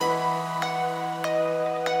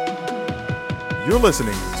You're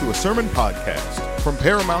listening to a sermon podcast from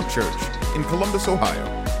Paramount Church in Columbus,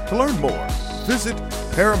 Ohio. To learn more, visit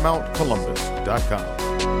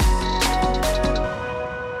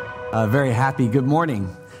ParamountColumbus.com. Very happy good morning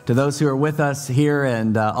to those who are with us here,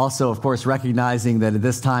 and also, of course, recognizing that at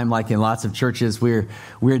this time, like in lots of churches, we're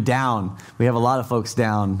down. We have a lot of folks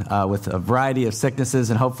down with a variety of sicknesses,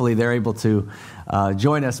 and hopefully they're able to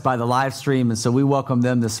join us by the live stream. And so we welcome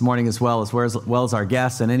them this morning as well as our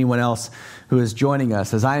guests and anyone else who is joining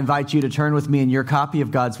us. As I invite you to turn with me in your copy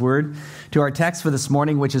of God's Word to our text for this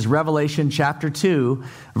morning, which is Revelation chapter 2,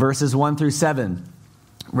 verses 1 through 7.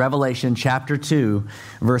 Revelation chapter 2,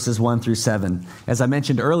 verses 1 through 7. As I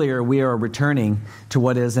mentioned earlier, we are returning to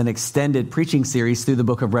what is an extended preaching series through the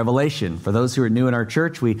book of Revelation. For those who are new in our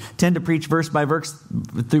church, we tend to preach verse by verse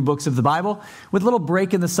through books of the Bible, with a little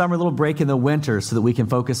break in the summer, a little break in the winter, so that we can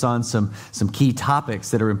focus on some key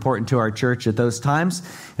topics that are important to our church at those times,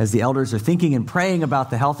 as the elders are thinking and praying about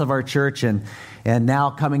the health of our church, and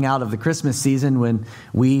now coming out of the Christmas season when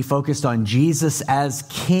we focused on Jesus as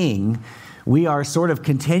King. We are sort of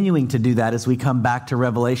continuing to do that as we come back to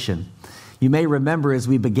Revelation. You may remember as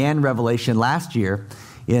we began Revelation last year,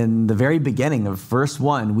 in the very beginning of verse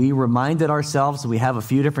 1, we reminded ourselves, we have a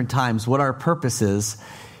few different times, what our purpose is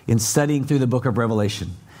in studying through the book of Revelation.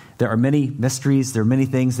 There are many mysteries, there are many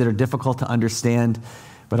things that are difficult to understand,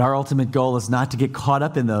 but our ultimate goal is not to get caught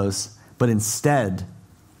up in those, but instead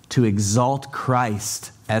to exalt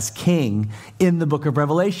Christ as King in the book of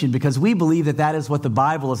Revelation, because we believe that that is what the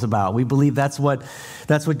Bible is about. We believe that's what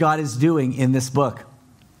God is doing in this book.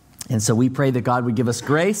 And so we pray that God would give us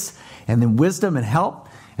grace and then wisdom and help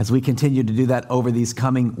as we continue to do that over these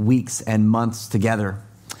coming weeks and months together.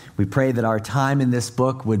 We pray that our time in this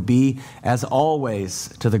book would be, as always,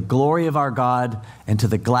 to the glory of our God and to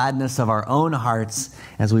the gladness of our own hearts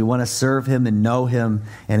as we want to serve Him and know Him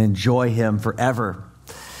and enjoy Him forever.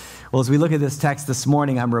 Well, as we look at this text this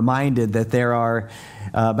morning, I'm reminded that there are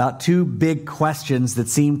about two big questions that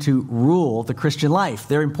seem to rule the Christian life.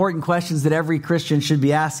 They're important questions that every Christian should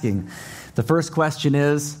be asking. The first question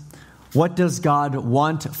is, what does God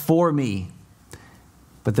want for me?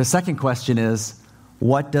 But the second question is,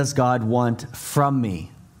 what does God want from me?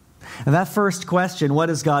 And that first question, what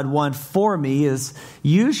does God want for me, is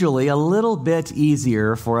usually a little bit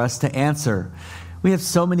easier for us to answer. We have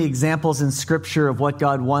so many examples in Scripture of what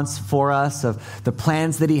God wants for us, of the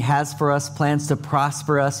plans that He has for us, plans to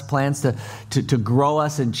prosper us, plans to grow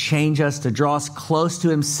us and change us, to draw us close to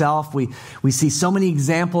Himself. We see so many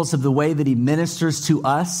examples of the way that He ministers to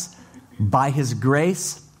us by His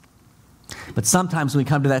grace. But sometimes when we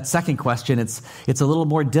come to that second question, it's a little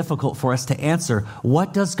more difficult for us to answer.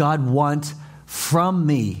 What does God want from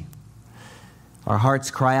me? Our hearts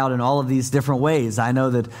cry out in all of these different ways. I know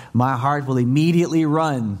that my heart will immediately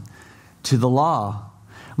run to the law.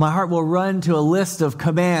 My heart will run to a list of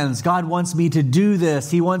commands. God wants me to do this.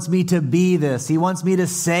 He wants me to be this. He wants me to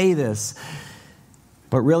say this.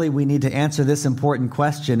 But really, we need to answer this important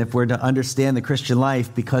question if we're to understand the Christian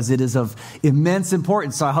life, because it is of immense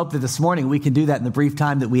importance. So I hope that this morning we can do that in the brief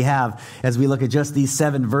time that we have as we look at just these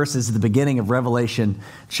 7 verses at the beginning of Revelation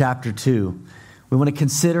chapter 2. We want to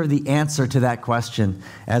consider the answer to that question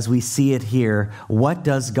as we see it here. What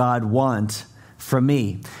does God want from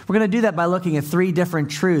me? We're going to do that by looking at 3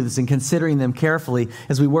 different truths and considering them carefully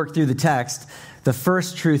as we work through the text. The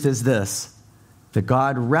first truth is this: that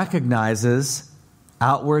God recognizes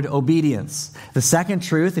outward obedience. The second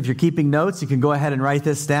truth, if you're keeping notes, you can go ahead and write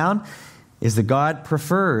this down, is that God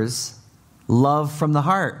prefers love from the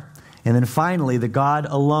heart. And then finally, that God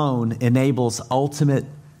alone enables ultimate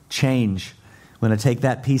change. I'm going to take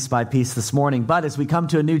that piece by piece this morning. But as we come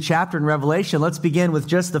to a new chapter in Revelation, let's begin with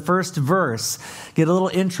just the first verse. Get a little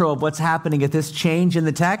intro of what's happening at this change in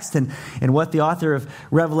the text and what the author of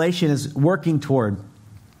Revelation is working toward.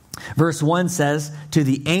 Verse 1 says, "To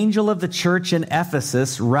the angel of the church in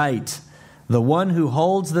Ephesus write, the one who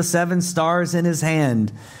holds the 7 stars in his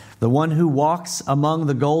hand, the one who walks among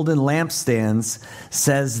the golden lampstands,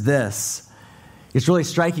 says this." It's really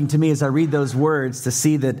striking to me as I read those words to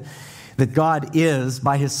see that God is,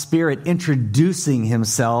 by His Spirit, introducing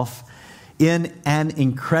Himself in an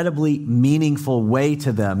incredibly meaningful way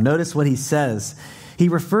to them. Notice what He says. He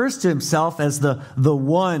refers to Himself as the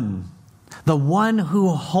one who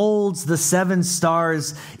holds the 7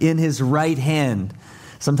 stars in His right hand.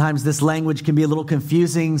 Sometimes this language can be a little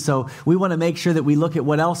confusing, so we want to make sure that we look at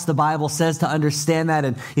what else the Bible says to understand that.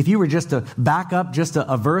 And if you were just to back up just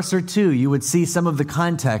a verse or two, you would see some of the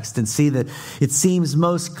context and see that it seems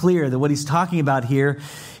most clear that what he's talking about here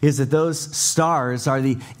is that those stars are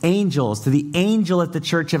the angels, to the angel at the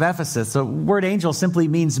church of Ephesus. The word angel simply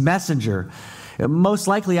means messenger. Most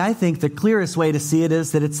likely, I think the clearest way to see it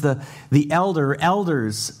is that it's the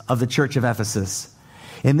elders of the church of Ephesus.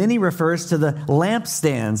 And then he refers to the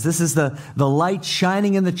lampstands. This is the light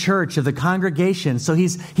shining in the church of the congregation. So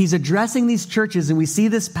he's addressing these churches, and we see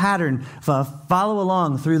this pattern follow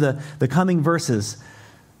along through the coming verses.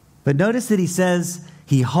 But notice that he says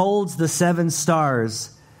he holds the 7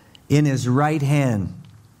 stars in his right hand.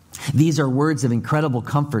 These are words of incredible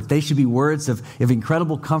comfort. They should be words of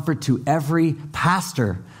incredible comfort to every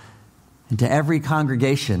pastor and to every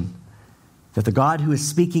congregation, that the God who is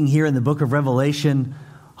speaking here in the book of Revelation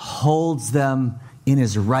holds them in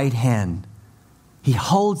his right hand. He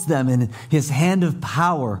holds them in his hand of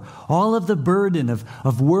power. All of the burden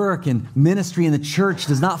of work and ministry in the church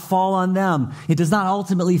does not fall on them. It does not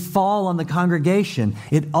ultimately fall on the congregation.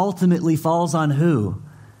 It ultimately falls on who?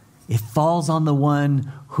 It falls on the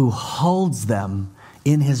one who holds them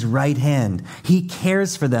in his right hand. He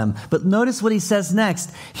cares for them. But notice what he says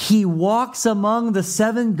next. He walks among the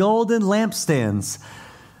 7 golden lampstands.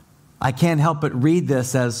 I can't help but read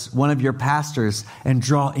this as one of your pastors and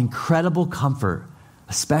draw incredible comfort,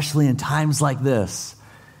 especially in times like this,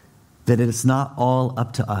 that it is not all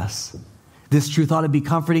up to us. This truth ought to be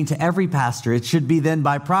comforting to every pastor. It should be then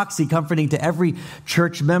by proxy comforting to every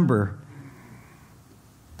church member,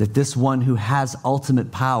 that this one who has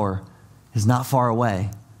ultimate power is not far away.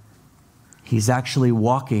 He's actually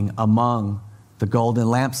walking among the golden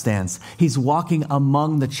lampstands. He's walking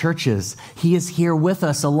among the churches. He is here with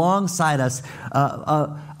us, alongside us,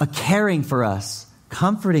 caring for us,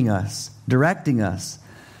 comforting us, directing us.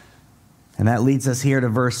 And that leads us here to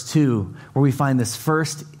verse 2, where we find this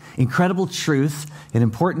first incredible truth, an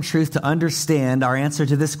important truth to understand our answer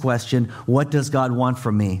to this question: what does God want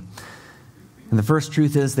from me? And the first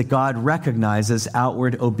truth is that God recognizes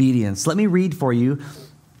outward obedience. Let me read for you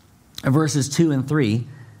verses 2 and 3.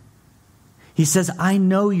 He says, I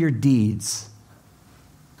know your deeds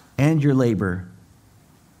and your labor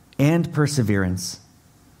and perseverance,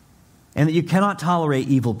 and that you cannot tolerate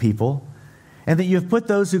evil people, and that you have put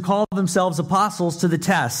those who call themselves apostles to the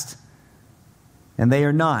test, and they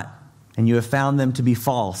are not, and you have found them to be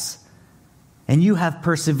false. And you have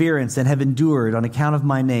perseverance and have endured on account of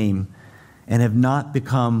my name, and have not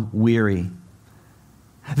become weary.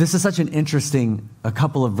 This is such an interesting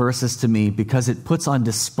couple of verses to me, because it puts on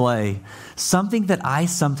display something that I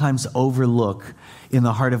sometimes overlook in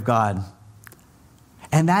the heart of God.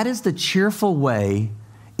 And that is the cheerful way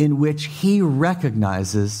in which he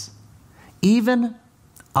recognizes even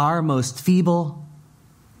our most feeble,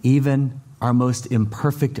 even our most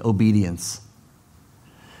imperfect obedience.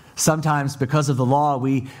 Sometimes, because of the law,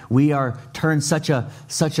 we are turned such a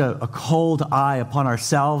cold eye upon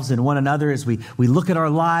ourselves and one another as we look at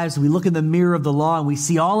our lives, we look in the mirror of the law, and we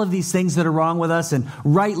see all of these things that are wrong with us, and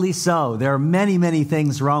rightly so. There are many, many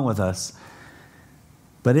things wrong with us.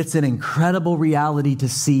 But it's an incredible reality to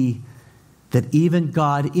see that even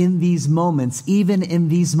God, in these moments,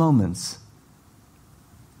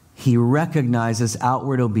 he recognizes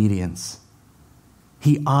outward obedience.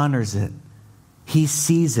 He honors it. He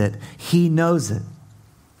sees it. He knows it.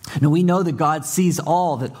 Now, we know that God sees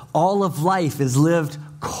all, that all of life is lived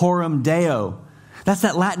coram Deo. That's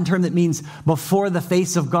that Latin term that means before the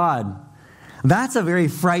face of God. That's a very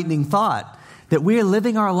frightening thought, that we are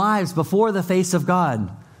living our lives before the face of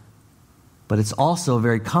God. But it's also a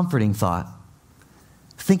very comforting thought.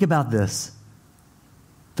 Think about this.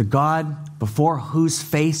 The God before whose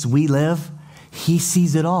face we live, he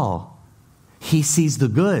sees it all. He sees the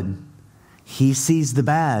good. He sees the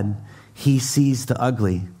bad. He sees the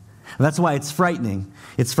ugly. And that's why it's frightening.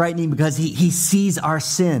 It's frightening because he sees our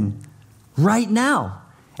sin right now.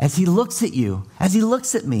 As he looks at you, as he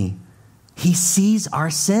looks at me, he sees our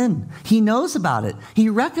sin. He knows about it. He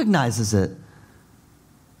recognizes it.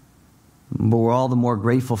 But we're all the more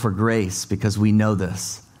grateful for grace because we know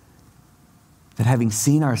this. That having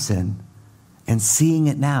seen our sin and seeing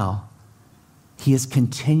it now, he is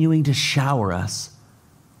continuing to shower us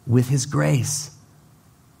with his grace.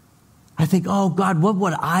 I think, oh God, what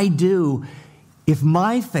would I do if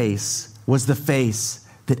my face was the face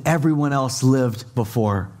that everyone else lived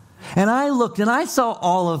before? And I looked and I saw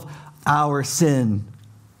all of our sin.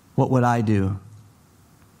 What would I do?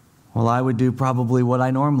 Well, I would do probably what I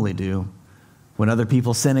normally do. When other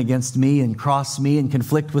people sin against me and cross me and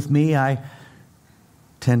conflict with me, I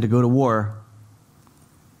tend to go to war.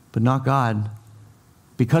 But not God.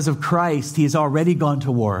 Because of Christ, he has already gone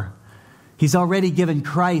to war. He's already given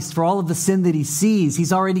Christ for all of the sin that he sees.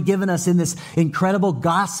 He's already given us in this incredible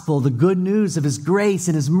gospel the good news of his grace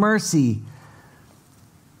and his mercy.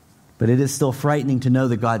 But it is still frightening to know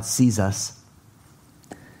that God sees us.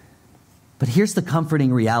 But here's the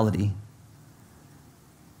comforting reality.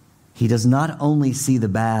 He does not only see the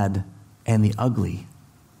bad and the ugly,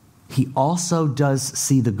 he also does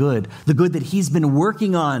see the good that he's been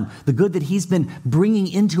working on, the good that he's been bringing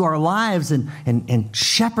into our lives and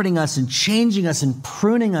shepherding us and changing us and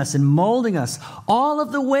pruning us and molding us. All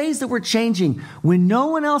of the ways that we're changing when no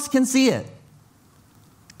one else can see it.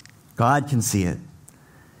 God can see it.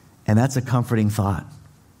 And that's a comforting thought.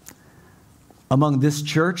 Among this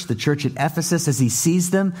church, the church at Ephesus, as he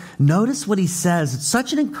sees them, notice what he says. It's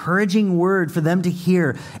such an encouraging word for them to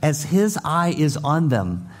hear as his eye is on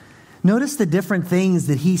them. Notice the different things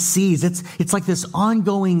that he sees. It's like this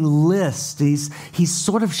ongoing list. He's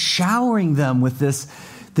sort of showering them with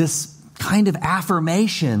this kind of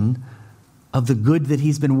affirmation of the good that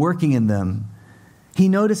he's been working in them. He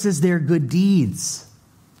notices their good deeds,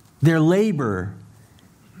 their labor,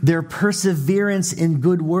 their perseverance in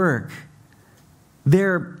good work,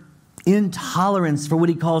 their intolerance for what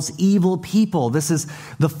he calls evil people. This is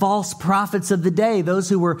the false prophets of the day, those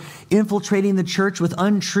who were infiltrating the church with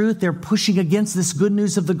untruth. They're pushing against this good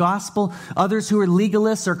news of the gospel. Others who are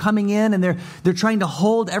legalists are coming in and they're trying to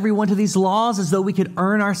hold everyone to these laws as though we could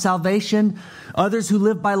earn our salvation. Others who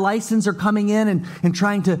live by license are coming in and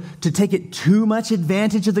trying to take it too much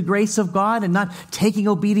advantage of the grace of God and not taking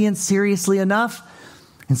obedience seriously enough.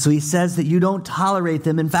 And so he says that you don't tolerate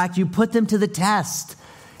them. In fact, you put them to the test.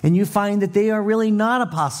 And you find that they are really not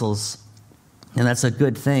apostles. And that's a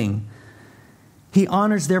good thing. He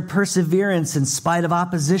honors their perseverance in spite of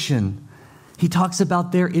opposition. He talks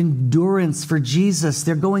about their endurance for Jesus.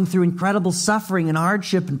 They're going through incredible suffering and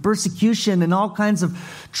hardship and persecution and all kinds of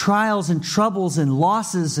trials and troubles and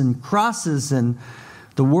losses and crosses and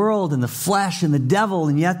the world and the flesh and the devil,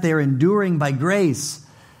 and yet they're enduring by grace.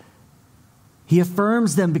 He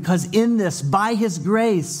affirms them because in this, by his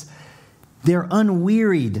grace, they're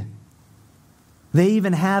unwearied. They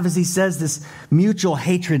even have, as he says, this mutual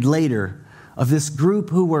hatred later of this group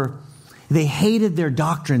they hated their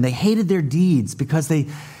doctrine. They hated their deeds because they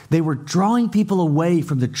were drawing people away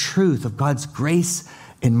from the truth of God's grace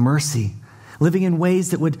and mercy, living in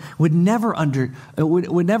ways that would never honor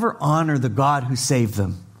the God who saved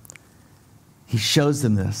them. He shows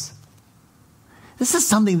them this. This is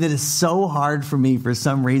something that is so hard for me for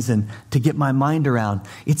some reason to get my mind around.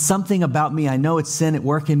 It's something about me. I know it's sin at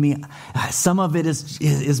work in me. Some of it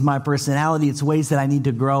is my personality. It's ways that I need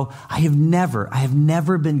to grow. I have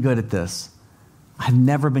never been good at this. I've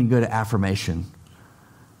never been good at affirmation.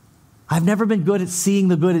 I've never been good at seeing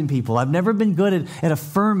the good in people. I've never been good at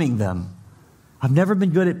affirming them. I've never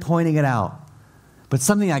been good at pointing it out. But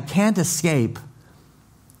something I can't escape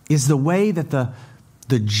is the way that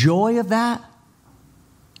the joy of that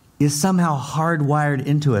is somehow hardwired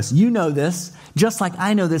into us. You know this, just like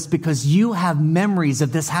I know this, because you have memories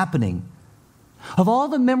of this happening. Of all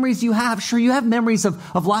the memories you have, sure, you have memories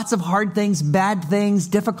of lots of hard things, bad things,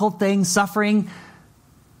 difficult things, suffering,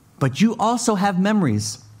 but you also have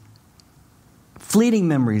memories, fleeting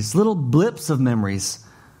memories, little blips of memories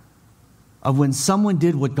of when someone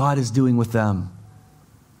did what God is doing with them.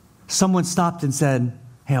 Someone stopped and said,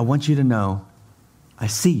 hey, I want you to know, I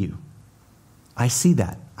see you. I see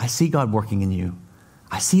that. I see God working in you.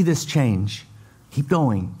 I see this change. Keep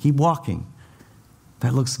going. Keep walking.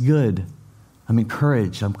 That looks good. I'm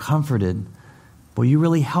encouraged. I'm comforted. Boy, you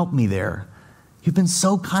really helped me there. You've been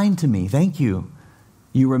so kind to me. Thank you.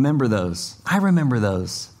 You remember those. I remember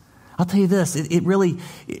those. I'll tell you this. It really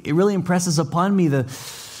impresses upon me the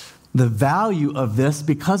value of this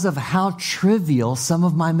because of how trivial some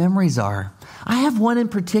of my memories are. I have one in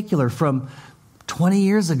particular from 20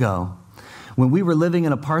 years ago. When we were living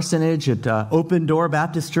in a parsonage at Open Door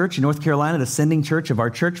Baptist Church in North Carolina, the sending church of our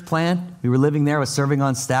church plant, we were living there. I was serving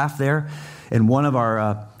on staff there, and one of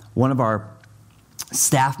our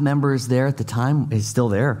staff members there at the time, is still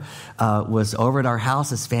there, was over at our house.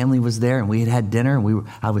 His family was there, and we had dinner. And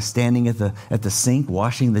I was standing at the sink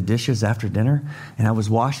washing the dishes after dinner, and I was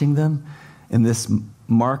washing them. And this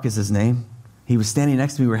Mark is his name. He was standing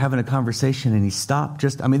next to me. We were having a conversation, and he stopped.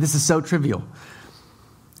 This is so trivial.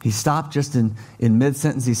 He stopped just in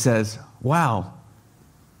mid-sentence. He says, wow,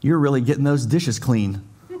 you're really getting those dishes clean.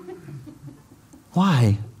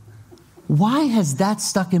 Why? Why has that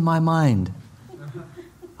stuck in my mind?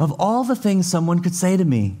 Of all the things someone could say to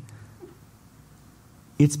me,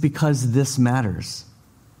 it's because this matters.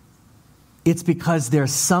 It's because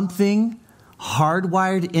there's something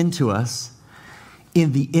hardwired into us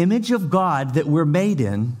in the image of God that we're made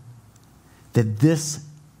in, that this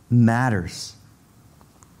matters.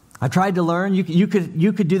 I tried to learn. You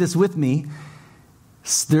could do this with me.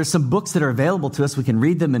 There's some books that are available to us. We can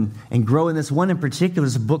read them and grow in this. One in particular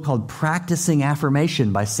is a book called Practicing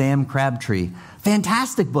Affirmation by Sam Crabtree.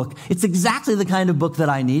 Fantastic book. It's exactly the kind of book that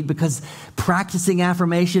I need, because practicing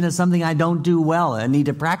affirmation is something I don't do well. I need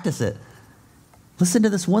to practice it. Listen to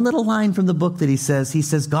this one little line from the book that he says. He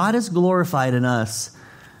says, God is glorified in us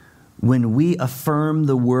when we affirm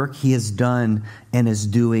the work he has done and is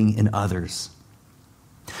doing in others.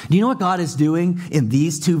 Do you know what God is doing in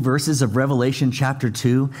these two verses of Revelation chapter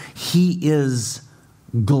 2? He is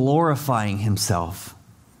glorifying himself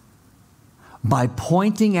by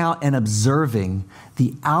pointing out and observing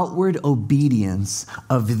the outward obedience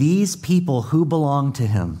of these people who belong to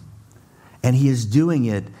him. And he is doing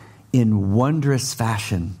it in wondrous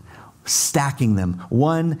fashion, stacking them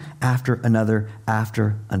one after another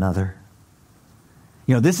after another.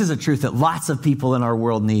 You know, this is a truth that lots of people in our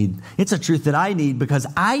world need. It's a truth that I need, because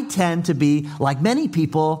I tend to be like many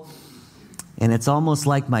people, and it's almost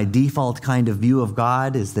like my default kind of view of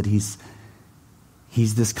God is that he's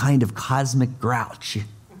this kind of cosmic grouch.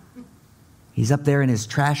 He's up there in his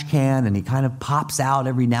trash can, and he kind of pops out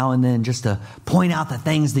every now and then just to point out the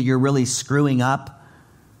things that you're really screwing up.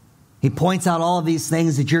 He points out all of these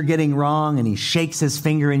things that you're getting wrong, and he shakes his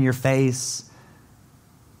finger in your face.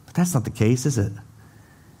 But that's not the case, is it?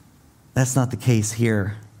 That's not the case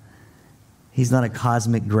here. He's not a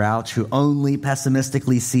cosmic grouch who only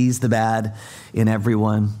pessimistically sees the bad in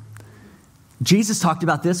everyone. Jesus talked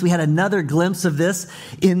about this. We had another glimpse of this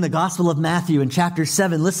in the Gospel of Matthew in chapter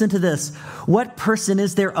 7. Listen to this. What person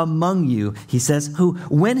is there among you, he says, who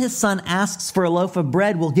when his son asks for a loaf of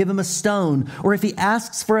bread will give him a stone? Or if he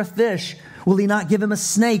asks for a fish, will he not give him a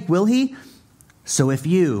snake, will he? So if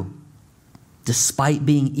you, despite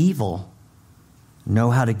being evil,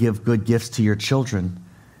 know how to give good gifts to your children,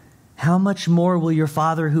 how much more will your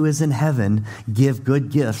Father who is in heaven give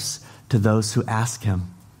good gifts to those who ask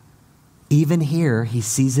him? Even here, he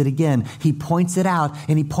sees it again. He points it out,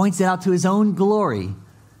 and he points it out to his own glory,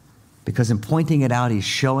 because in pointing it out, he's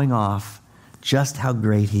showing off just how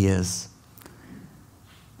great he is.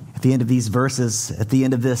 At the end of these verses, at the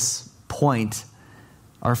end of this point,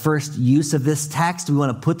 our first use of this text, we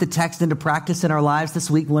want to put the text into practice in our lives this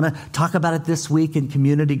week. We want to talk about it this week in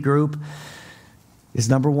community group. Is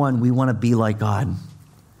number one, we want to be like God.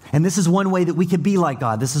 And this is one way that we can be like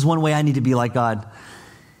God. This is one way I need to be like God,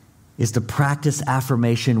 is to practice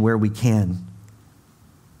affirmation where we can.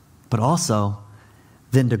 But also,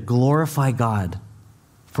 then to glorify God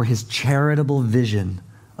for his charitable vision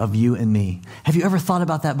of you and me. Have you ever thought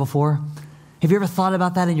about that before? Have you ever thought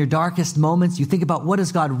about that in your darkest moments? You think about, what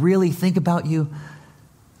does God really think about you?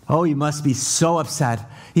 Oh, he must be so upset.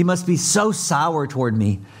 He must be so sour toward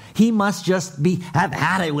me. He must just have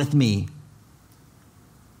had it with me.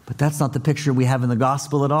 But that's not the picture we have in the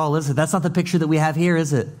gospel at all, is it? That's not the picture that we have here,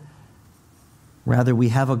 is it? Rather, we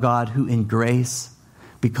have a God who in grace,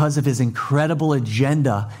 because of his incredible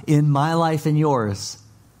agenda in my life and yours,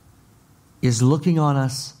 is looking on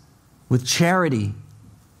us with charity.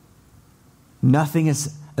 Nothing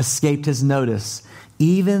has escaped his notice,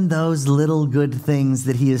 even those little good things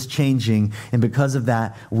that he is changing. And because of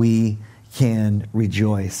that, we can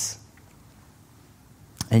rejoice.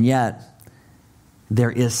 And yet,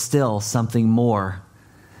 there is still something more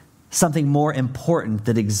important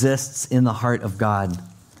that exists in the heart of God.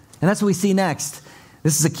 And that's what we see next.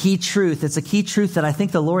 This is a key truth. It's a key truth that I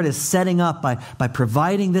think the Lord is setting up by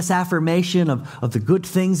providing this affirmation of the good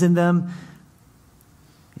things in them.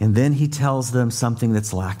 And then he tells them something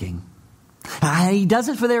that's lacking. He does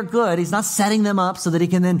it for their good. He's not setting them up so that he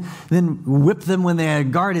can then whip them when their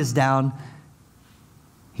guard is down.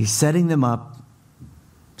 He's setting them up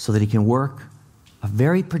so that he can work a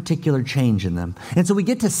very particular change in them. And so we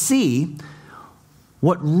get to see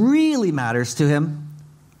what really matters to him.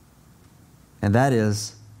 And that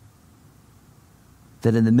is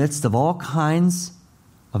that in the midst of all kinds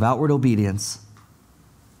of outward obedience,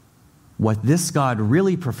 what this God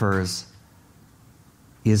really prefers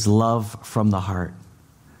is love from the heart.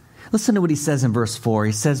 Listen to what he says in verse 4.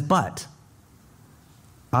 He says, "But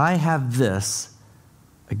I have this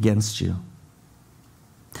against you,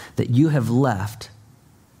 that you have left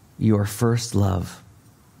your first love."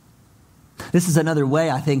 This is another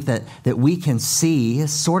way, I think, that we can see,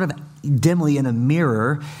 sort of dimly in a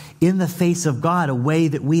mirror, in the face of God, a way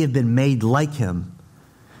that we have been made like him.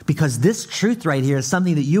 Because this truth right here is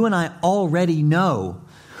something that you and I already know.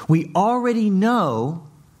 We already know,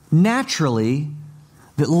 naturally,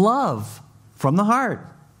 that love from the heart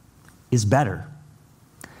is better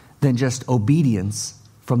than just obedience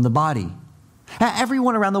from the body.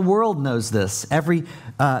 Everyone around the world knows this. Every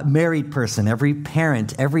married person, every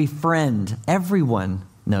parent, every friend, everyone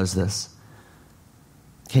knows this.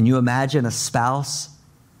 Can you imagine a spouse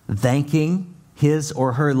thanking his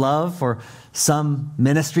or her love for some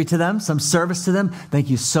ministry to them, some service to them? Thank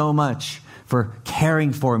you so much for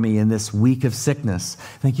caring for me in this week of sickness.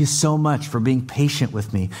 Thank you so much for being patient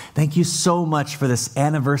with me. Thank you so much for this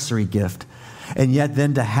anniversary gift. And yet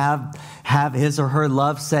then to have his or her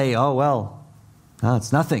love say, oh, well, no,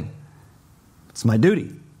 it's nothing. It's my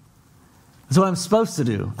duty. It's what I'm supposed to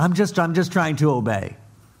do. I'm just trying to obey.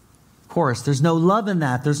 Of course, there's no love in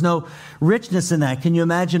that. There's no richness in that. Can you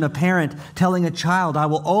imagine a parent telling a child, I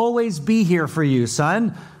will always be here for you,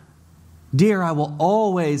 son? Dear, I will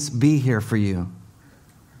always be here for you.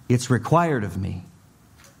 It's required of me.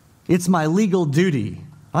 It's my legal duty.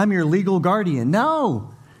 I'm your legal guardian.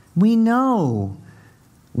 No, we know.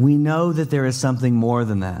 We know that there is something more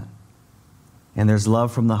than that. And there's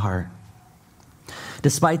love from the heart.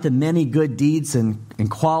 Despite the many good deeds and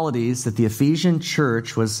qualities that the Ephesian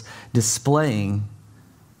church was displaying,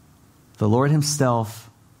 the Lord himself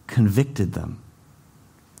convicted them.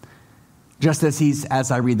 Just as he's, as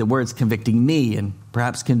I read the words, convicting me and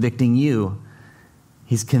perhaps convicting you,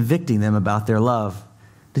 he's convicting them about their love.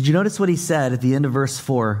 Did you notice what he said at the end of verse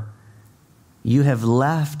 4? You have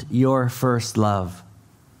left your first love.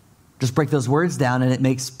 Just break those words down and it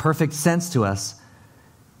makes perfect sense to us.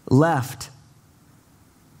 Left.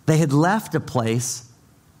 They had left a place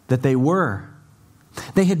that they were.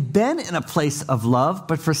 They had been in a place of love,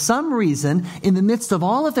 but for some reason, in the midst of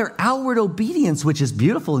all of their outward obedience, which is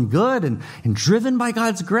beautiful and good and driven by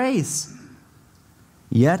God's grace,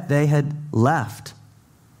 yet they had left.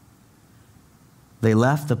 They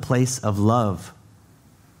left the place of love.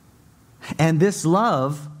 And this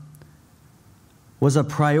love was a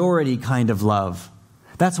priority kind of love.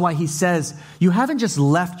 That's why he says, you haven't just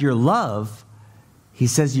left your love, he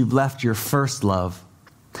says you've left your first love.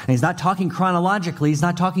 And he's not talking chronologically, he's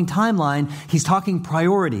not talking timeline, he's talking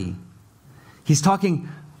priority. He's talking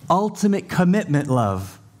ultimate commitment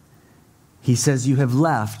love. He says you have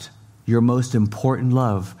left your most important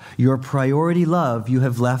love. Your priority love you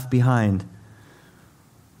have left behind.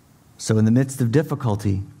 So in the midst of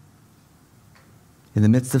difficulty, in the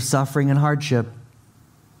midst of suffering and hardship,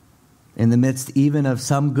 in the midst even of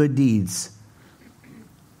some good deeds,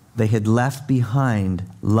 they had left behind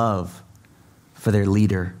love for their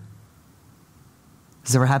leader. Has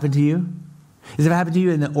this ever happened to you? Has it ever happened to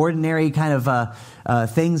you in the ordinary kind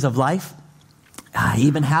of things of life?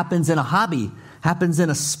 Even happens in a hobby, happens in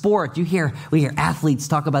a sport. We hear athletes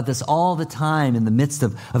talk about this all the time in the midst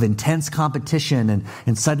of intense competition,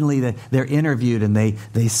 and suddenly they're interviewed and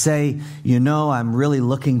they say, I'm really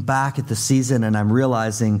looking back at the season and I'm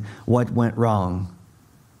realizing what went wrong.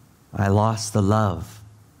 I lost the love.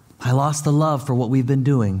 I lost the love for what we've been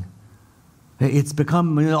doing. It's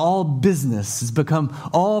become all business. It's become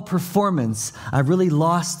all performance. I really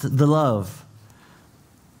lost the love.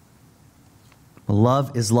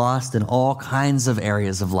 Love is lost in all kinds of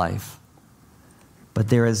areas of life. But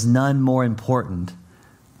there is none more important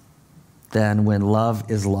than when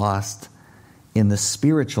love is lost in the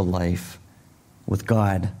spiritual life with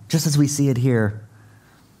God. Just as we see it here,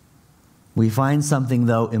 we find something,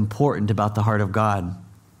 though, important about the heart of God.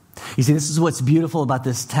 You see, this is what's beautiful about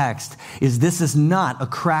this text, is this is not a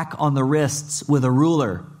crack on the wrists with a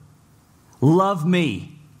ruler. Love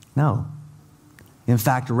me. No. In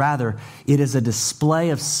fact, rather, it is a display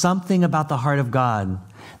of something about the heart of God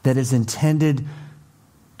that is intended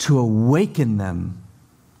to awaken them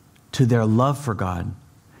to their love for God.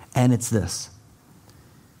 And it's this.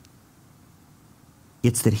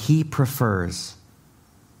 It's that he prefers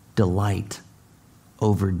delight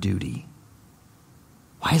over duty.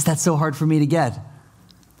 Why is that so hard for me to get?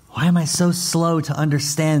 Why am I so slow to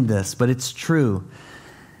understand this? But it's true.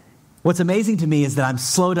 What's amazing to me is that I'm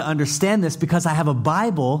slow to understand this because I have a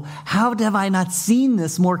Bible. How have I not seen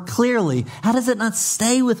this more clearly? How does it not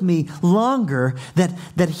stay with me longer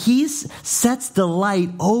that he sets delight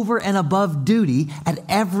over and above duty at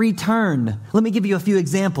every turn? Let me give you a few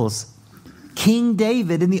examples. King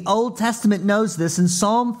David in the Old Testament knows this. In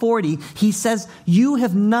Psalm 40, he says, you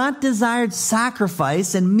have not desired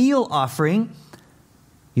sacrifice and meal offering.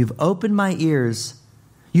 You've opened my ears.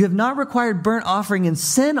 You have not required burnt offering and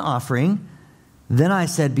sin offering. Then I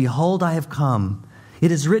said, behold, I have come.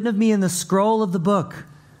 It is written of me in the scroll of the book.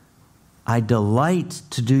 I delight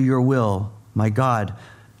to do your will, my God.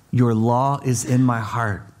 Your law is in my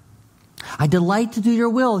heart. I delight to do your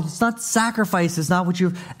will. It's not sacrifice. It's not what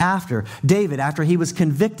you're after. David, after he was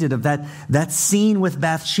convicted of that scene with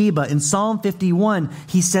Bathsheba, in Psalm 51,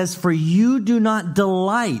 he says, "For you do not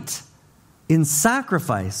delight in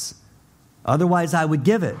sacrifice, otherwise I would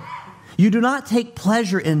give it. You do not take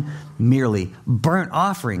pleasure in merely burnt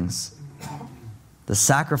offerings." The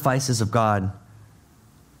sacrifices of God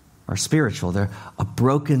are spiritual. They're a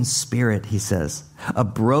broken spirit, he says. A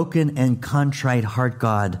broken and contrite heart,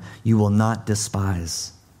 God, you will not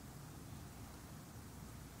despise.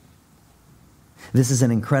 This is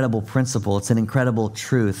an incredible principle. It's an incredible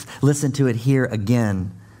truth. Listen to it here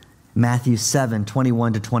again. Matthew 7,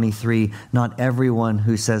 21 to 23. "Not everyone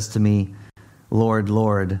who says to me, 'Lord,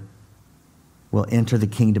 Lord,' will enter the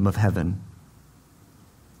kingdom of heaven."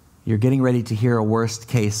 You're getting ready to hear a worst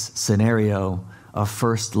case scenario of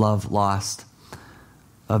first love lost,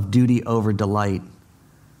 of duty over delight.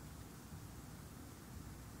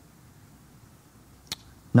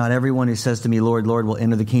 "Not everyone who says to me, 'Lord, Lord,' will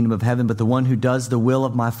enter the kingdom of heaven, but the one who does the will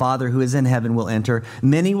of my Father who is in heaven will enter.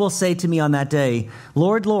 Many will say to me on that day,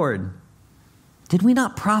 'Lord, Lord, did we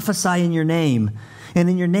not prophesy in your name, and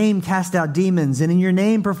in your name cast out demons, and in your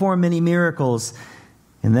name perform many miracles?'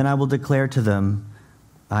 And then I will declare to them,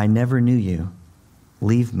 'I never knew you.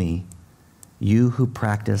 Leave me, you who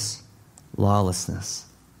practice lawlessness.'"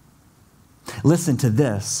 Listen to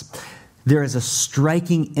this. There is a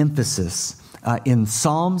striking emphasis in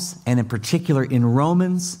Psalms and in particular in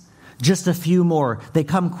Romans. Just a few more. They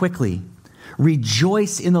come quickly.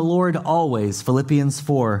 "Rejoice in the Lord always," Philippians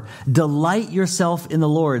 4. "Delight yourself in the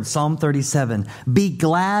Lord," Psalm 37. "Be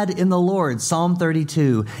glad in the Lord," Psalm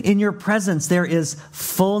 32. "In your presence there is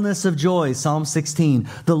fullness of joy," Psalm 16.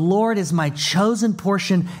 "The Lord is my chosen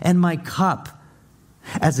portion and my cup.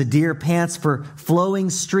 As a deer pants for flowing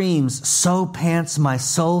streams, so pants my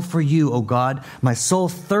soul for you, O God. My soul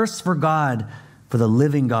thirsts for God, for the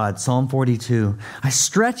living God," Psalm 42. "I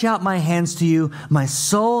stretch out my hands to you. My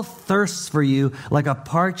soul thirsts for you like a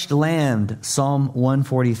parched land," Psalm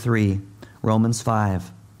 143. Romans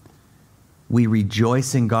 5. "We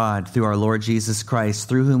rejoice in God through our Lord Jesus Christ,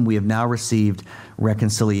 through whom we have now received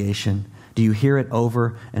reconciliation." Do you hear it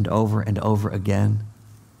over and over and over again?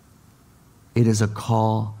 It is a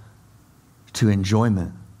call to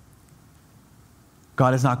enjoyment.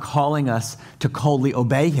 God is not calling us to coldly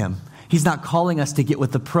obey him. He's not calling us to get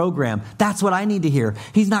with the program. That's what I need to hear.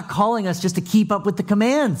 He's not calling us just to keep up with the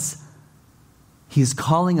commands. He's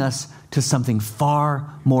calling us to something far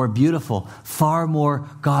more beautiful, far more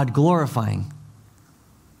God-glorifying.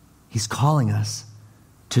 He's calling us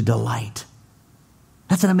to delight.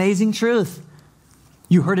 That's an amazing truth.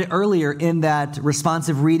 You heard it earlier in that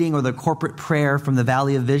responsive reading or the corporate prayer from the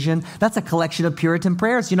Valley of Vision. That's a collection of Puritan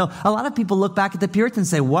prayers. You know, a lot of people look back at the Puritans and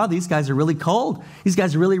say, wow, these guys are really cold. These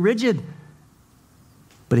guys are really rigid.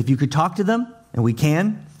 But if you could talk to them, and we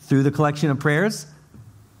can through the collection of prayers,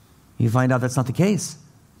 you find out that's not the case.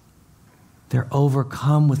 They're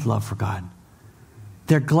overcome with love for God.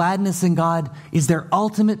 Their gladness in God is their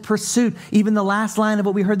ultimate pursuit. Even the last line of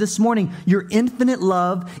what we heard this morning, your infinite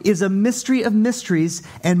love is a mystery of mysteries,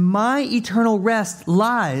 and my eternal rest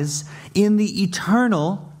lies in the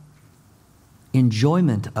eternal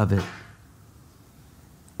enjoyment of it.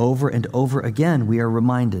 Over and over again, we are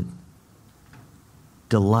reminded,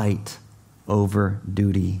 delight over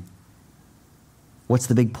duty. What's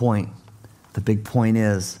the big point? The big point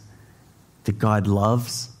is that God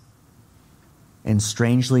loves, and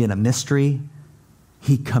strangely, in a mystery,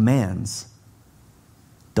 he commands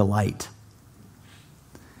delight.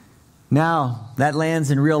 Now, that lands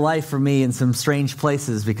in real life for me in some strange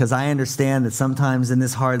places, because I understand that sometimes in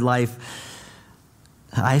this hard life,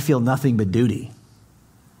 I feel nothing but duty.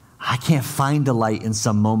 I can't find delight in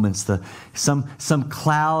some moments. Some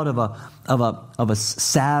cloud of a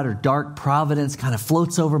sad or dark providence kind of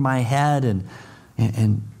floats over my head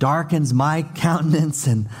and darkens my countenance,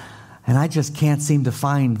 and I just can't seem to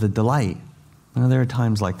find the delight. You know, there are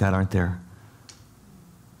times like that, aren't there?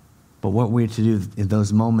 But what we're to do in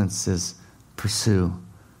those moments is pursue,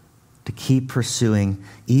 to keep pursuing,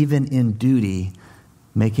 even in duty,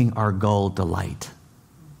 making our goal delight.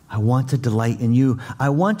 I want to delight in you. I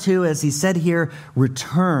want to, as he said here,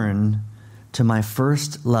 return to my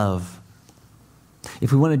first love.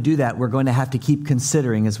 If we want to do that, we're going to have to keep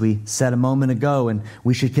considering, as we said a moment ago, and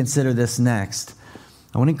we should consider this next.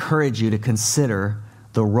 I want to encourage you to consider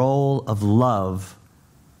the role of love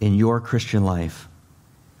in your Christian life.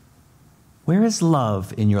 Where is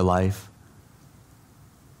love in your life?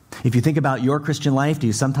 If you think about your Christian life, do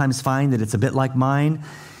you sometimes find that it's a bit like mine?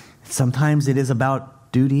 Sometimes it is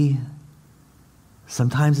about duty.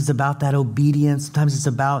 Sometimes it's about that obedience. Sometimes it's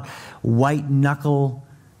about white knuckle,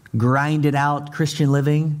 grind it out Christian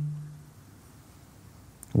living.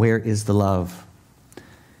 Where is the love?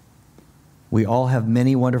 We all have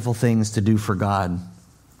many wonderful things to do for God,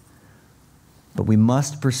 but we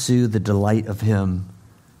must pursue the delight of Him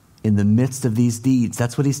in the midst of these deeds.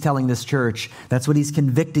 That's what He's telling this church. That's what He's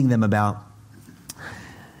convicting them about.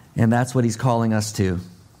 And that's what He's calling us to.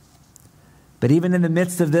 But even in the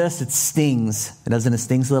midst of this, it stings. It doesn't. It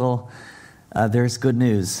stings a little. There's good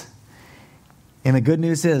news. And the good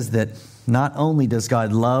news is that not only does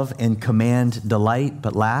God love and command delight,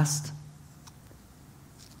 but last,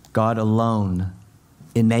 God alone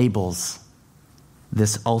enables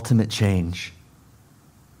this ultimate change.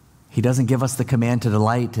 He doesn't give us the command to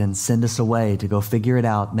delight and send us away to go figure it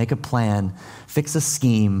out, make a plan, fix a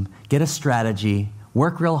scheme, get a strategy,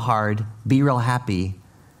 work real hard, be real happy.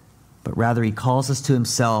 But rather, He calls us to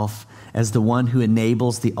Himself as the one who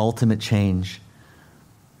enables the ultimate change.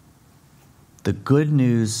 The good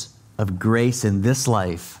news of grace in this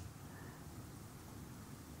life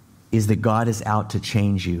is that God is out to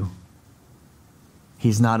change you.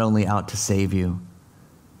 He's not only out to save you.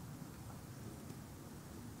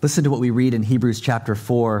 Listen to what we read in Hebrews chapter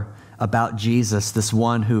 4 about Jesus, this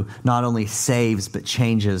one who not only saves but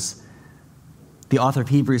changes. The author of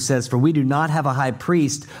Hebrews says, "For we do not have a high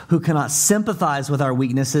priest who cannot sympathize with our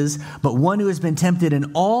weaknesses, but one who has been tempted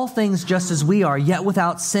in all things just as we are, yet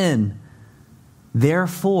without sin.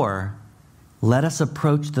 Therefore, let us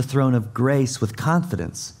approach the throne of grace with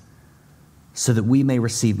confidence, so that we may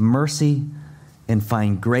receive mercy and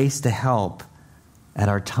find grace to help at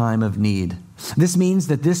our time of need." This means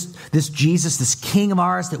that this Jesus, this King of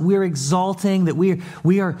ours that we're exalting, that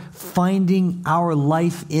we are finding our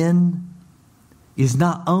life in, is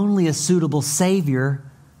not only a suitable Savior,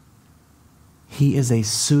 He is a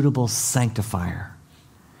suitable sanctifier.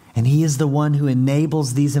 And He is the one who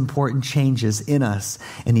enables these important changes in us,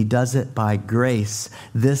 and He does it by grace.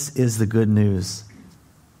 This is the good news.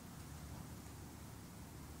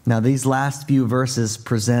 Now, these last few verses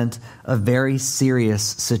present a very serious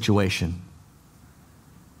situation,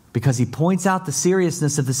 because he points out the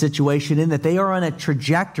seriousness of the situation in that they are on a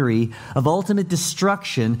trajectory of ultimate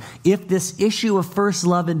destruction if this issue of first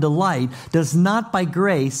love and delight does not by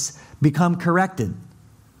grace become corrected.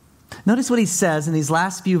 Notice what he says in these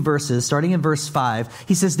last few verses, starting in verse 5.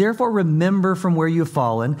 He says, "Therefore remember from where you have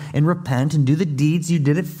fallen and repent and do the deeds you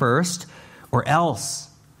did at first, or else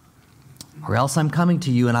I'm coming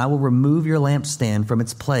to you and I will remove your lampstand from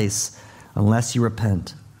its place unless you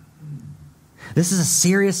repent." This is a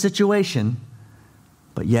serious situation,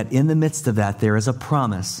 but yet in the midst of that, there is a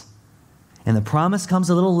promise. And the promise comes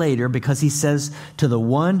a little later because he says, "To the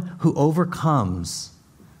one who overcomes,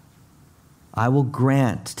 I will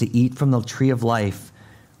grant to eat from the tree of life,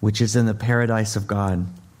 which is in the paradise of God."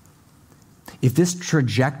 If this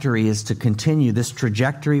trajectory is to continue, this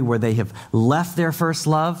trajectory where they have left their first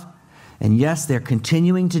love, and yes, they're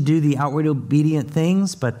continuing to do the outward obedient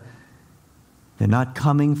things, but they're not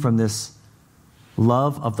coming from this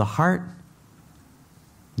love of the heart,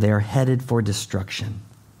 they are headed for destruction.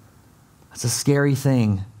 That's a scary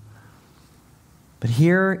thing. But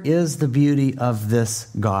here is the beauty of this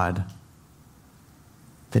God,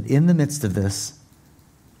 that in the midst of this,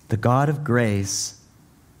 the God of grace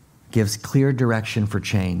gives clear direction for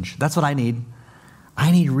change. That's what I need.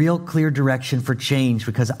 I need real clear direction for change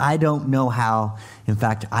because I don't know how. In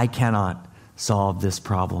fact, I cannot solve this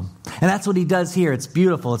problem. And that's what he does here. It's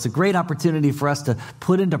beautiful. It's a great opportunity for us to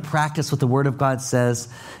put into practice what the Word of God says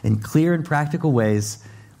in clear and practical ways.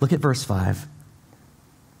 Look at verse 5.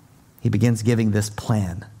 He begins giving this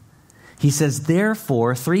plan. He says,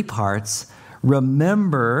 "Therefore," 3 parts,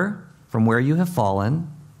 "remember from where you have fallen,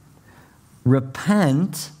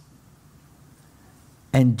 repent,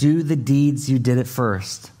 and do the deeds you did at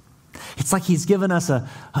first." It's like he's given us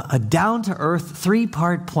a down-to-earth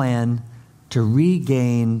 3-part plan to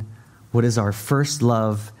regain what is our first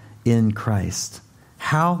love in Christ.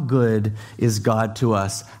 How good is God to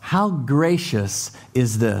us? How gracious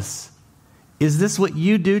is this? Is this what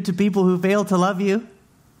you do to people who fail to love you?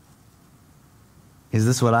 Is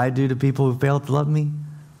this what I do to people who fail to love me?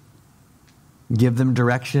 Give them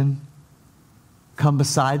direction. Come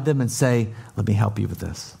beside them and say, "Let me help you with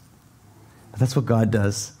this." But that's what God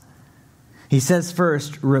does. He says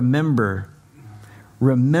first, remember.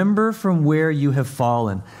 Remember from where you have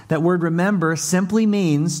fallen. That word remember simply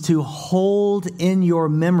means to hold in your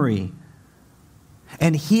memory.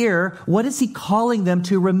 And here, what is he calling them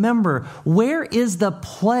to remember? Where is the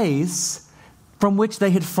place from which they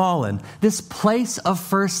had fallen, this place of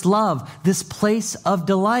first love, this place of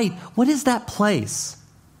delight. What is that place?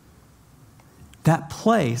 That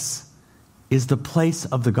place is the place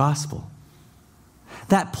of the gospel.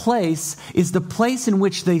 That place is the place in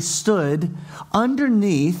which they stood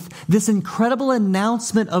underneath this incredible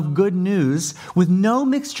announcement of good news with no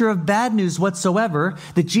mixture of bad news whatsoever,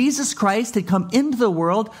 that Jesus Christ had come into the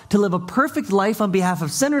world to live a perfect life on behalf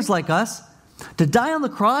of sinners like us, to die on the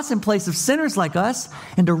cross in place of sinners like us,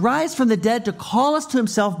 and to rise from the dead to call us to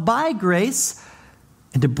himself by grace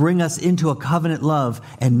and to bring us into a covenant love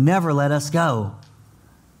and never let us go.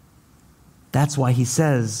 That's why he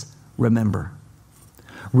says, remember.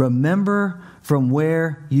 Remember from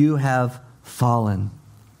where you have fallen.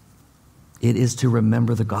 It is to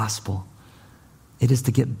remember the gospel. It is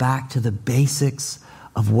to get back to the basics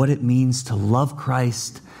of what it means to love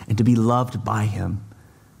Christ and to be loved by him.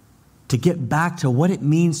 To get back to what it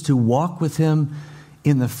means to walk with him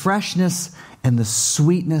in the freshness and the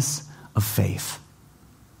sweetness of faith.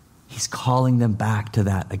 He's calling them back to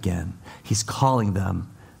that again. He's calling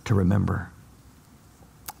them to remember.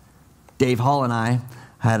 Dave Hall and I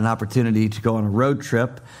had an opportunity to go on a road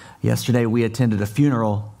trip. Yesterday we attended a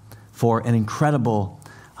funeral for an incredible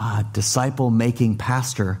disciple-making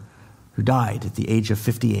pastor who died at the age of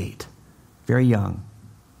 58, very young.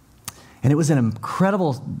 And it was an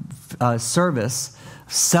incredible service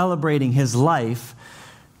celebrating his life.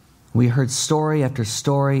 We heard story after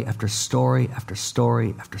story after story after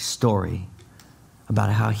story after story about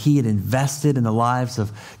how he had invested in the lives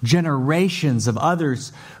of generations of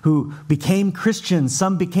others who became Christians.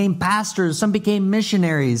 Some became pastors, some became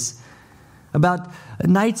missionaries. About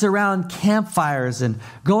nights around campfires and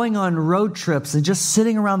going on road trips and just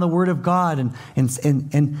sitting around the Word of God and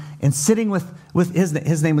sitting with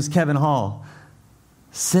his name was Kevin Hall.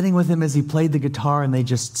 Sitting with him as he played the guitar, and they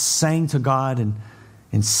just sang to God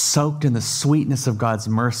and soaked in the sweetness of God's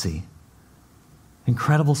mercy.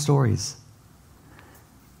 Incredible stories.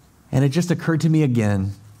 And it just occurred to me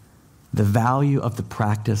again, the value of the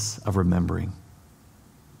practice of remembering.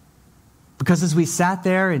 Because as we sat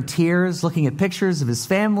there in tears, looking at pictures of his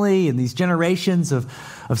family and these generations of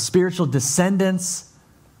spiritual descendants,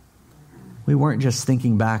 we weren't just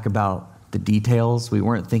thinking back about the details. We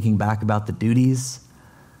weren't thinking back about the duties.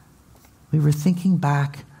 We were thinking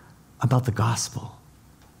back about the gospel.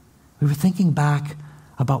 We were thinking back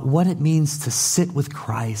about what it means to sit with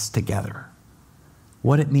Christ together.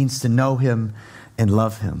 What it means to know him and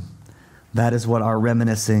love him. That is what our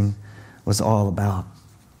reminiscing was all about.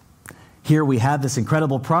 Here we have this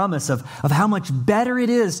incredible promise of how much better it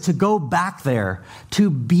is to go back there, to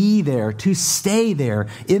be there, to stay there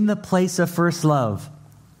in the place of first love.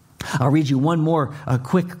 I'll read you one more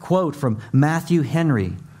quick quote from Matthew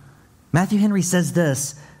Henry. Matthew Henry says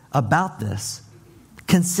this about this.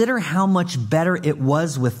 Consider how much better it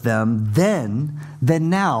was with them then than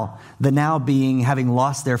now. The now being having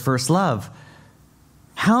lost their first love.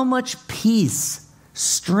 How much peace,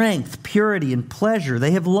 strength, purity, and pleasure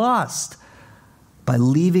they have lost by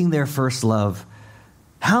leaving their first love.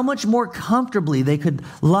 How much more comfortably they could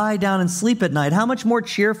lie down and sleep at night. How much more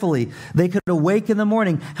cheerfully they could awake in the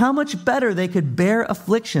morning. How much better they could bear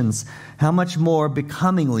afflictions. How much more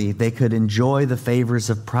becomingly they could enjoy the favors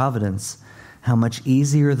of providence. How much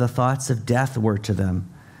easier the thoughts of death were to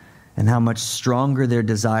them, and how much stronger their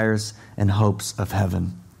desires and hopes of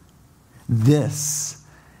heaven. This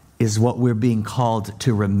is what we're being called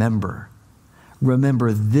to remember.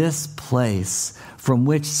 Remember this place from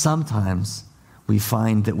which sometimes we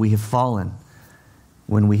find that we have fallen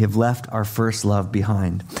when we have left our first love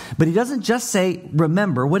behind. But he doesn't just say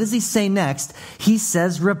remember. What does he say next? He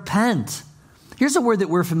says repent. Here's a word that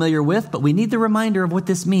we're familiar with, but we need the reminder of what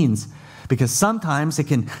this means. Because sometimes it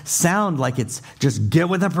can sound like it's just get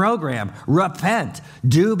with the program, repent,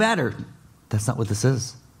 do better. That's not what this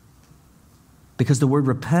is. Because the word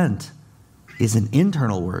repent is an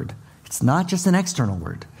internal word. It's not just an external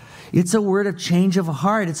word. It's a word of change of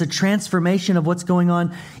heart. It's a transformation of what's going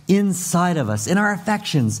on inside of us, in our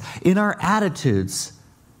affections, in our attitudes.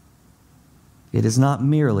 It is not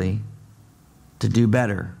merely to do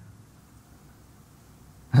better.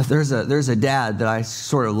 There's a dad that I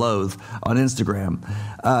sort of loathe on Instagram,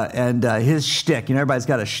 and his shtick, everybody's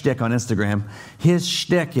got a shtick on Instagram. His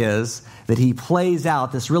shtick is that he plays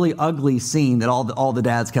out this really ugly scene that all the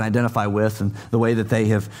dads can identify with, and the way that they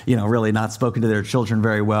have, really not spoken to their children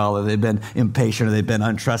very well, or they've been impatient, or they've been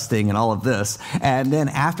untrusting, and all of this. And then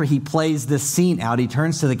after he plays this scene out, he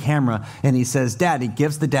turns to the camera and he says, "Dad," he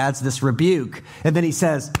gives the dads this rebuke, and then he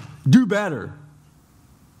says, "Do better."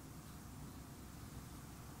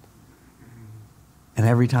 And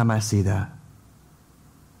every time I see that,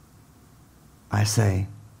 I say,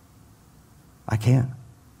 I can't.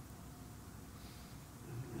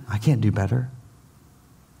 I can't do better.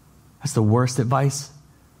 That's the worst advice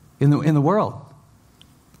in the world.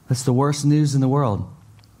 That's the worst news in the world.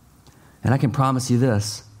 And I can promise you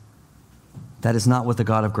this, that is not what the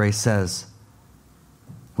God of grace says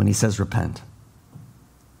when he says repent.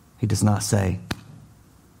 He does not say,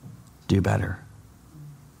 do better.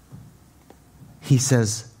 He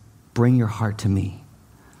says, bring your heart to me.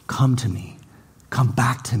 Come to me. Come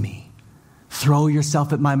back to me. Throw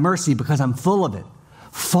yourself at my mercy because I'm full of it.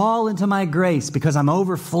 Fall into my grace because I'm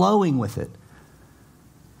overflowing with it.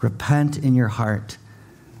 Repent in your heart.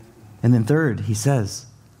 And then third, he says,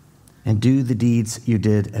 and do the deeds you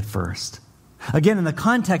did at first. Again, in the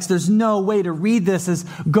context, there's no way to read this as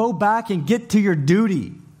go back and get to your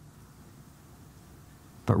duty.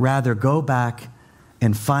 But rather, go back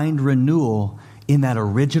and find renewal in that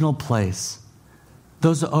original place.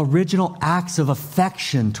 Those original acts of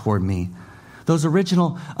affection toward me. Those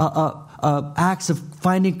original acts of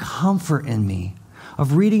finding comfort in me.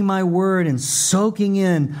 Of reading my word and soaking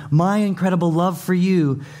in my incredible love for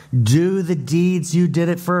you. Do the deeds you did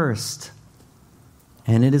at first.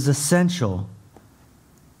 And it is essential.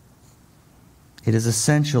 It is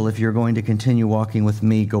essential if you're going to continue walking with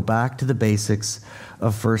me. Go back to the basics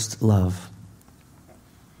of first love.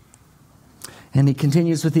 And he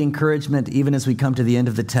continues with the encouragement even as we come to the end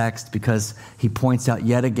of the text, because he points out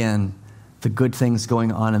yet again the good things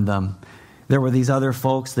going on in them. There were these other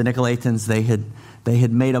folks, the Nicolaitans, they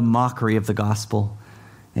had made a mockery of the gospel.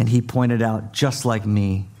 And he pointed out, just like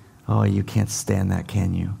me, oh, you can't stand that,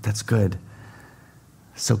 can you? That's good.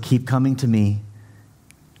 So keep coming to me.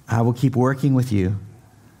 I will keep working with you.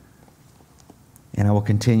 And I will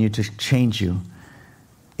continue to change you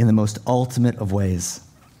in the most ultimate of ways.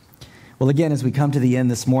 Well, again, as we come to the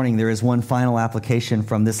end this morning, there is one final application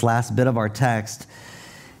from this last bit of our text.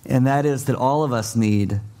 And that is that all of us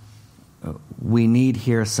need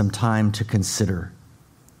here some time to consider.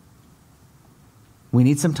 We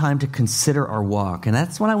need some time to consider our walk. And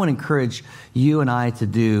that's what I want to encourage you and I to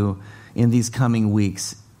do in these coming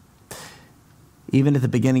weeks. Even at the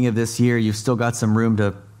beginning of this year, you've still got some room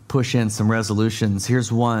to push in some resolutions.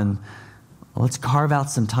 Here's one. Let's carve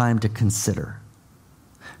out some time to consider.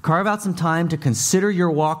 Carve out some time to consider your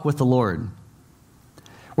walk with the Lord,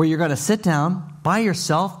 where you're going to sit down by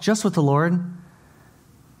yourself, just with the Lord,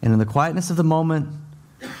 and in the quietness of the moment,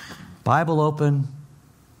 Bible open,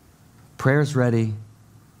 prayers ready,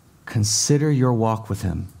 consider your walk with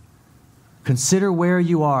him. Consider where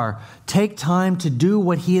you are. Take time to do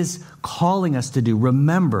what he is calling us to do.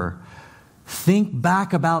 Remember, think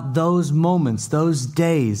back about those moments, those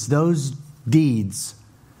days, those deeds,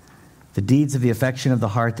 the deeds of the affection of the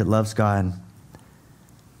heart that loves God.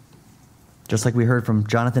 Just like we heard from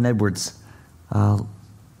Jonathan Edwards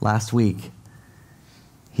last week,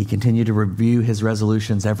 he continued to review his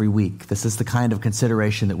resolutions every week. This is the kind of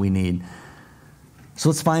consideration that we need. So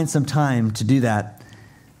let's find some time to do that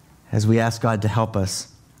as we ask God to help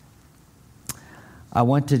us. I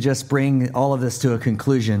want to just bring all of this to a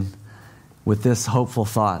conclusion with this hopeful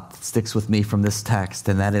thought that sticks with me from this text,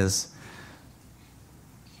 and that is,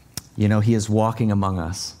 he is walking among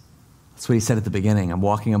us. That's what he said at the beginning. I'm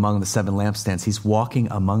walking among the 7 lampstands. He's walking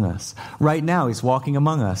among us. Right now, he's walking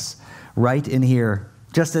among us, right in here,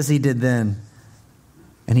 just as he did then.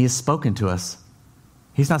 And he has spoken to us.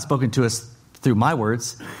 He's not spoken to us through my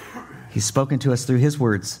words. He's spoken to us through his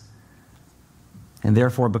words. And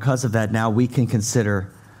therefore, because of that, now we can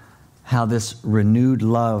consider how this renewed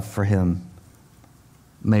love for him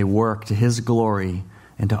may work to his glory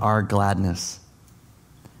and to our gladness.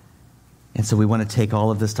 And so we want to take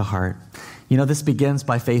all of this to heart. This begins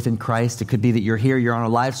by faith in Christ. It could be that you're here, you're on a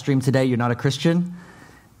live stream today, you're not a Christian.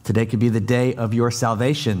 Today could be the day of your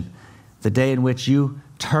salvation, the day in which you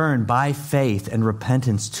turn by faith and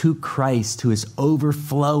repentance to Christ, who is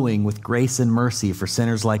overflowing with grace and mercy for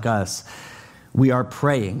sinners like us. We are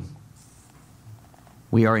praying,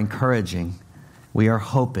 we are encouraging, we are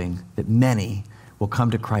hoping that many will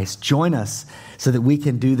come to Christ. Join us so that we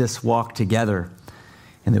can do this walk together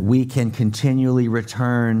and that we can continually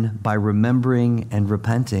return by remembering and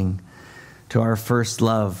repenting to our first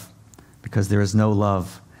love, because there is no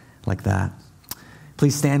love like that.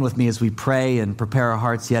 Please stand with me as we pray and prepare our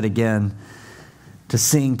hearts yet again to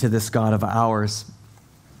sing to this God of ours.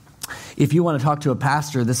 If you want to talk to a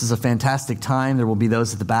pastor, this is a fantastic time. There will be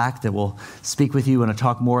those at the back that will speak with you, want to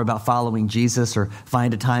talk more about following Jesus, or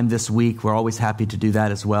find a time this week. We're always happy to do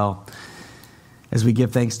that as well. As we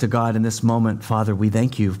give thanks to God in this moment, Father, we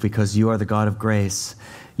thank you because you are the God of grace.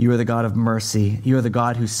 You are the God of mercy. You are the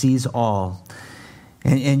God who sees all.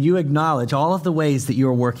 And you acknowledge all of the ways that you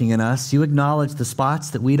are working in us. You acknowledge the spots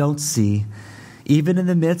that we don't see, even in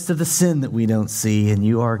the midst of the sin that we don't see, and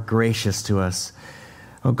you are gracious to us.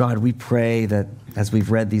 Oh God, we pray that as we've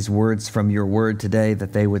read these words from your word today,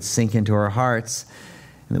 that they would sink into our hearts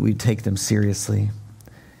and that we'd take them seriously.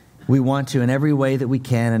 We want to, in every way that we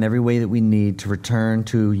can, in every way that we need, to return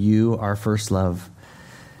to you, our first love,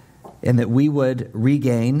 and that we would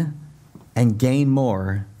regain and gain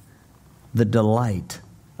more the delight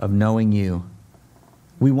of knowing you.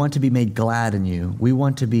 We want to be made glad in you. We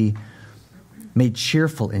want to be made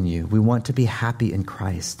cheerful in you. We want to be happy in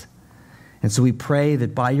Christ. And so we pray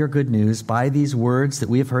that by your good news, by these words that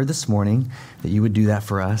we have heard this morning, that you would do that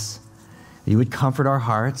for us, that you would comfort our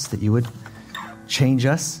hearts, that you would change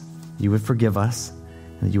us, you would forgive us,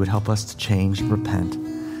 and that you would help us to change and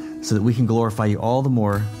repent so that we can glorify you all the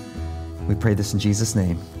more. We pray this in Jesus'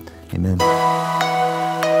 name. Amen.